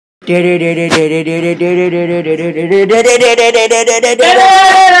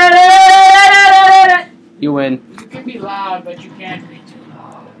You win. You can be loud, but you can't be too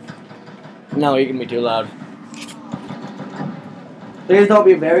loud. No, you can be too loud. Please don't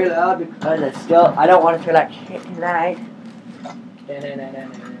be very loud because I don't want to feel like shit tonight.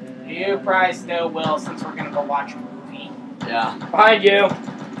 You probably still will since we're gonna go watch a movie. Yeah. Behind you.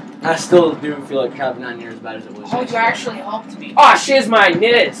 I still do feel like crap not near as bad as it was. Oh, you actually helped me. Oh, shiz my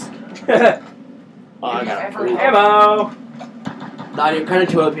niz. Oh, I got Ever it. Ammo. What kind of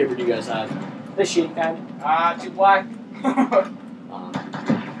toilet paper do you guys have? The sheet kind. Too black.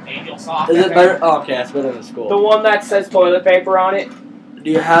 Angel soft. Is it better? Oh, okay, it's better than school. The one that says toilet paper on it.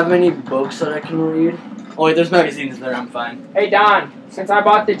 Do you have any books that I can read? Oh wait, there's magazines there. I'm fine. Hey Don, since I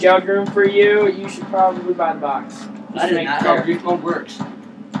bought the jug room for you, you should probably buy the box. That is not how your phone works.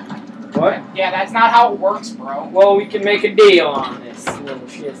 What? Yeah, that's not how it works, bro. Well, we can make a deal on this little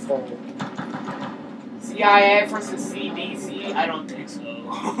shithole. CIA versus CDC? I don't think so.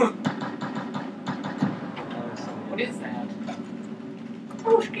 What is that?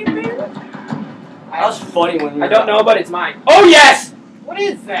 Oh, skipping. That was funny when we I don't know, but it's mine. Oh yes! What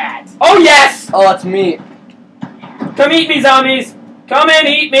is that? Oh yes! Oh, that's me. Come eat me, zombies! Come and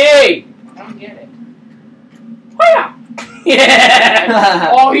eat me! I don't get it. Wow!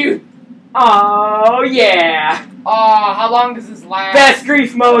 Yeah! Oh, you. Oh yeah! How long does this last? Best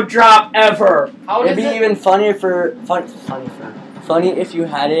grief mode drop ever! How It'd does be it? even funnier funny if you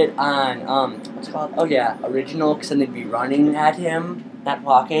had it on what's it called? Oh yeah, original. Because then they'd be running at him, not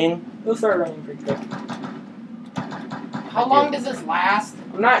walking. He'll start running pretty quick. How long does this last?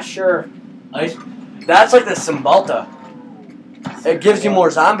 I'm not sure. That's like the Cymbalta. It gives you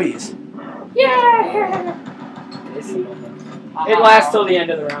more zombies. Yeah! It lasts till the end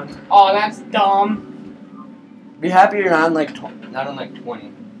of the round. Oh, that's dumb. Be happy you're not on like not on like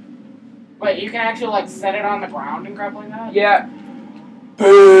 20. Wait, you can actually like set it on the ground and crap like that? Yeah.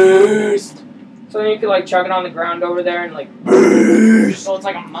 Boost. So then you could like chug it on the ground over there and like. Boost. So it's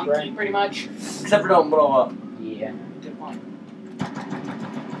like a monkey, Right. pretty much. Except for don't blow up. Yeah. Good point.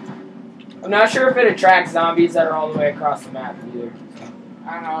 I'm not sure if it attracts zombies that are all the way across the map either.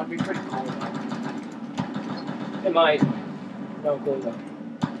 I don't know, it'd be pretty cool though. It might. No clue though.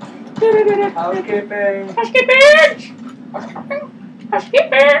 Housekeeping.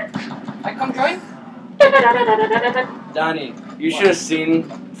 I come join? Donnie, you should have seen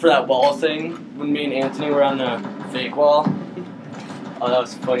for that wall thing when me and Anthony were on the fake wall. Oh, that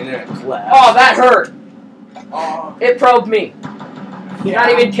was funny. Then it collapsed. Oh, that hurt! Oh. It probed me. Yeah. Not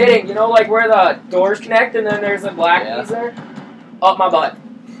even kidding. You know, like where the doors connect and then there's a black piece there? Up my butt.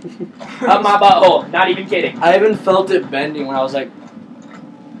 Up my butthole. Not even kidding. I even felt it bending when I was like.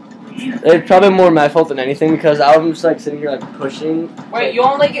 It's probably more my fault than anything because I was just like sitting here like pushing. Wait, you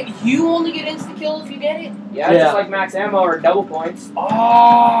only get insta kill if you get it? Yeah, Yeah. just like max ammo or double points.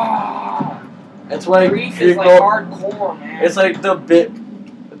 Oh. It's like Grief you is like go- hardcore, man. It's like the bit.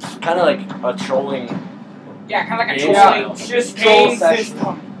 It's kind of like a trolling. Yeah, kind of like a Yeah. trolling It's just troll game session.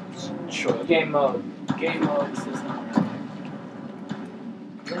 system. Game mode. Game mode system.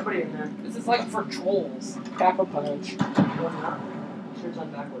 Is anybody in there? This is like for trolls. Tap a punch. Shirt's on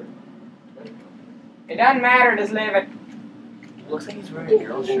backward. It doesn't matter, just leave it. Looks like he's wearing a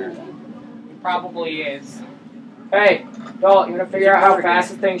girl's shirt. It probably is. Hey, Dolt, you wanna figure out how fast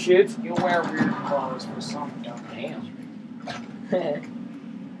this thing shoots? You'll wear weird clothes for some dumb Damn.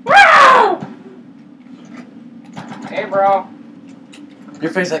 Hey, bro.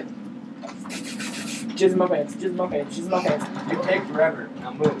 Your face like Jizz in my pants, jizz in my pants, jizz in my pants. you take forever.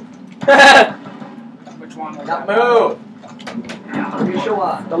 Now move. Which one was Now that? move. You show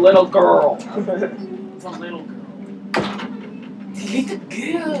up. The little girl. It's a little girl. Little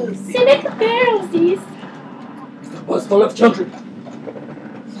girls. Little girlsies. The bus full of children.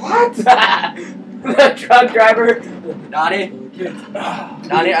 What? The truck driver. Donnie,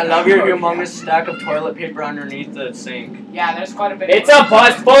 Donnie, I love your humongous stack of toilet paper underneath the sink. Yeah, there's quite a bit. It's a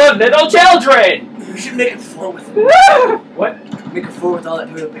bus full of little children. You should make a floor with it. What? Make a floor with all that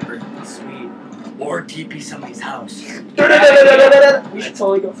toilet paper. Sweet. Or TP somebody's house. We should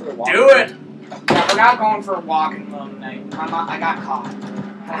totally go for a walk. Do it. Yeah, we're not going for a walk in the middle of the night. I got caught.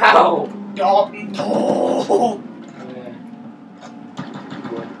 How? Dalton. Oh.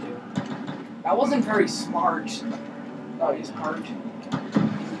 That wasn't very smart. Oh, he's hurt.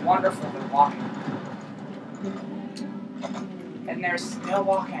 He's wonderful at walking. And they're still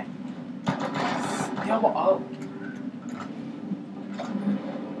walking. Still, oh.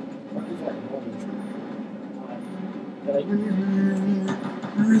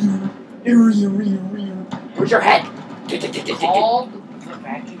 Where's your head? Called the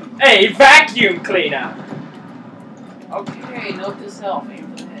vacuum Hey, vacuum cleaner! Okay, note to self, aim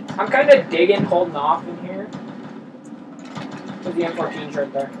for the head. I'm kind of digging holding off in here. Because the M14's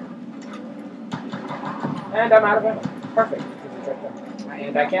right there. And I'm out of ammo. Perfect. Because it's right there.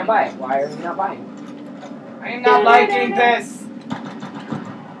 And I can't buy it. Why are you not buying it? I am not liking this!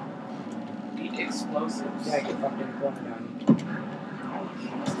 Eat explosives. Yeah, I get fucking corner down.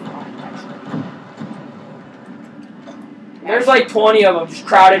 There's like 20 of them just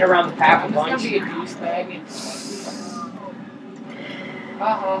crowded around the pack a I'm bunch. just gonna be a douchebag and...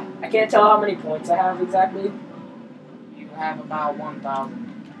 Uh-huh. I can't tell how many points I have exactly. You have about 1,000.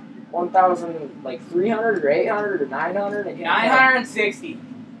 1,000, like 300 or 800 or 900? I can't tell. 960.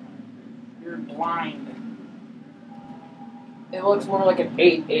 You're blind. It looks more like an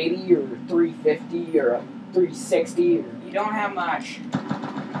 880 or 350 or a 360 or... You don't have much.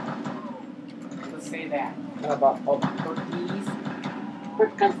 Let's say that. How about turkeys?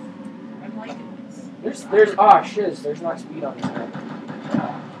 I'm liking this. There's oh shiz, there's not speed on this one.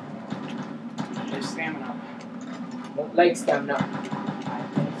 There's stamina. Don't like stamina.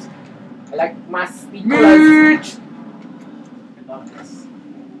 I like my speed. I love this.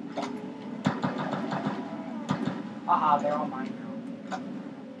 Haha, they're all mine now.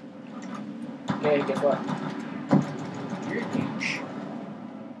 Okay, guess what? You're a douche.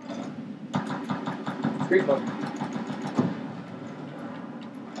 Street mode.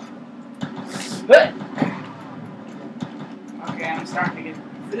 Okay, I'm starting to get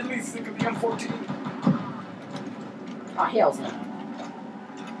really sick of the M14. Oh, hell's no.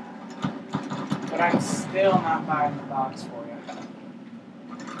 But I'm still not buying the box for you.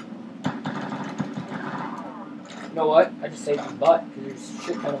 You know what? I just saved my butt because there's a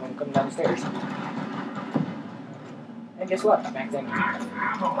shit ton of them coming down the stairs. And guess what? Back then.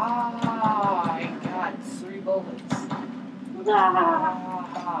 Ah, I got 3 bullets.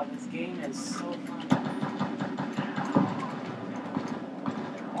 Ah, this game is so fun.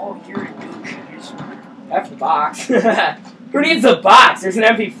 Oh, you're a douche. You're smart. F the box. Who needs a box? There's an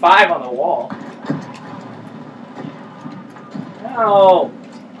MP5 on the wall. No.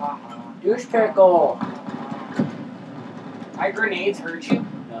 Douche pickle. My grenades hurt you?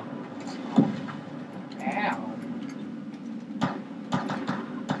 No. Ow.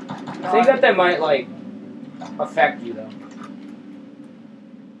 I think that they might, like, affect you, though.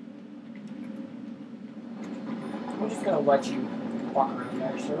 I'm just gonna let you walk around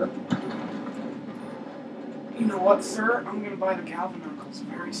there, sir. You know what, sir? I'm gonna buy the Calvin Uncles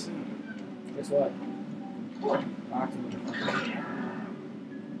very soon. Guess what? Box me.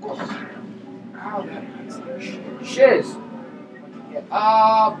 Ow, that hurts like shit. Shiz!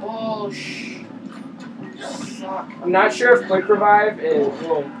 Ah, bullshit. Suck. I'm not sure if Quick Revive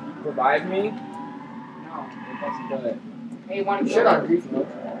will revive me, No, it doesn't. but Hey, one shit on grief mode.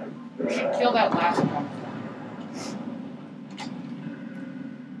 You should kill that last one.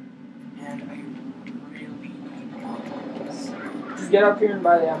 And I really need this. Just get up here and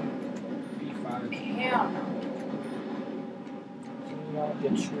buy the MP5. Damn. So you don't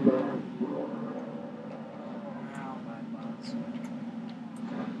get screwed over. Ow, my butt's.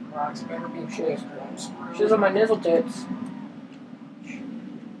 Rocks better be Shiz. I'm screwed. Shiz on my nizzle tits.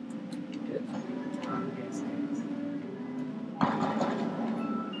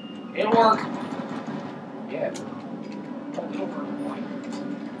 It'll work. Yeah. It'll work.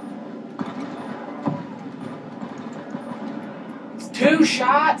 It's 2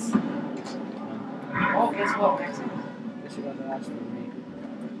 shots. Oh, guess what? Next one. Guess you got the last one for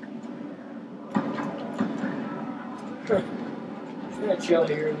me. Just gonna chill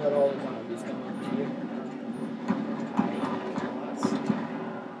here and let all the zombies come up to you.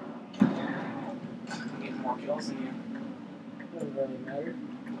 I'm getting more kills than you. Doesn't really matter.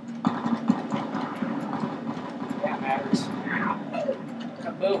 That matters.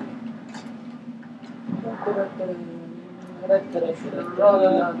 Kaboom.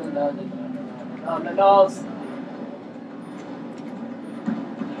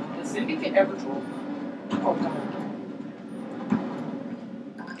 Does Syndicate ever troll? Oh, come on.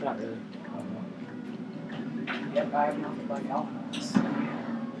 Not really. Yep, I have nothing but alphas.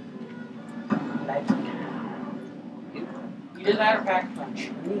 Either that or pack punch.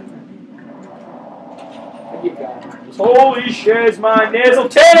 What you got? Holy shit, it's my nizzle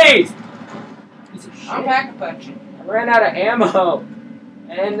titties! Piece of shit. I'm pack punching. I ran out of ammo.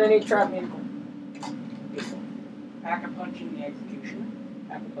 And then he trapped me in Pack a punch in the executioner.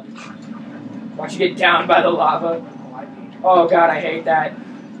 half a punch. Watch you get down by the lava. Oh, I did. Oh god, I hate that.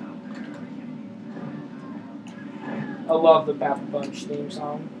 I love the Papa Punch theme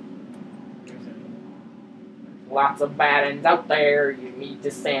song. Lots of bad ends out there. You need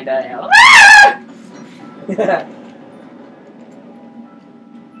to stand out.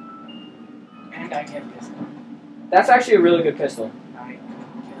 And I get this. That's actually a really good pistol.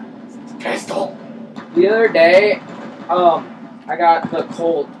 Pistol! The other day, I got the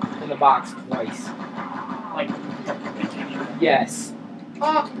Colt in the box twice. Like, Yes.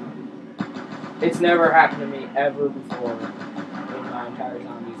 It's never happened to me ever before in my entire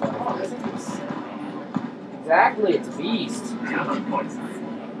zombies life. Exactly, it's a beast. I'd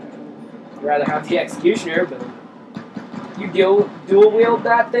rather have the Executioner, but you dual wield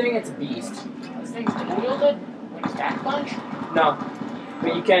that thing, it's a beast. This thing's dual wielded? Like a stack punch? No,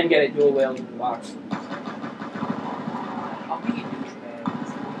 but you can get it dual wielded in the box. I'll be a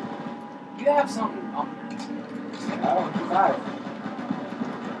douchebag. You have something. Oh, 5.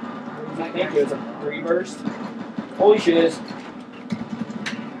 I think it was a 3 burst. Holy shiz.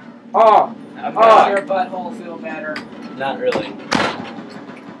 Oh! I'm Oh. making your butthole feel better. Not really.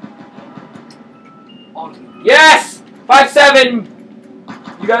 Yes! 5-7!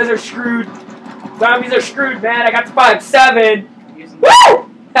 You guys are screwed. Zombies are screwed, man. I got the 5-7. Woo!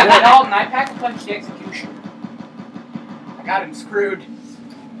 Dalton, I pack a punch the Execution. I got him screwed.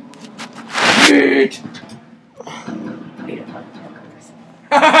 Yeet!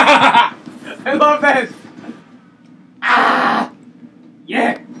 I love this! Ah!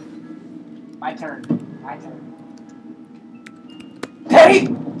 Yeah! My turn. My turn. Hey!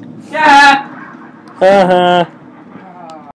 Yeah! Haha.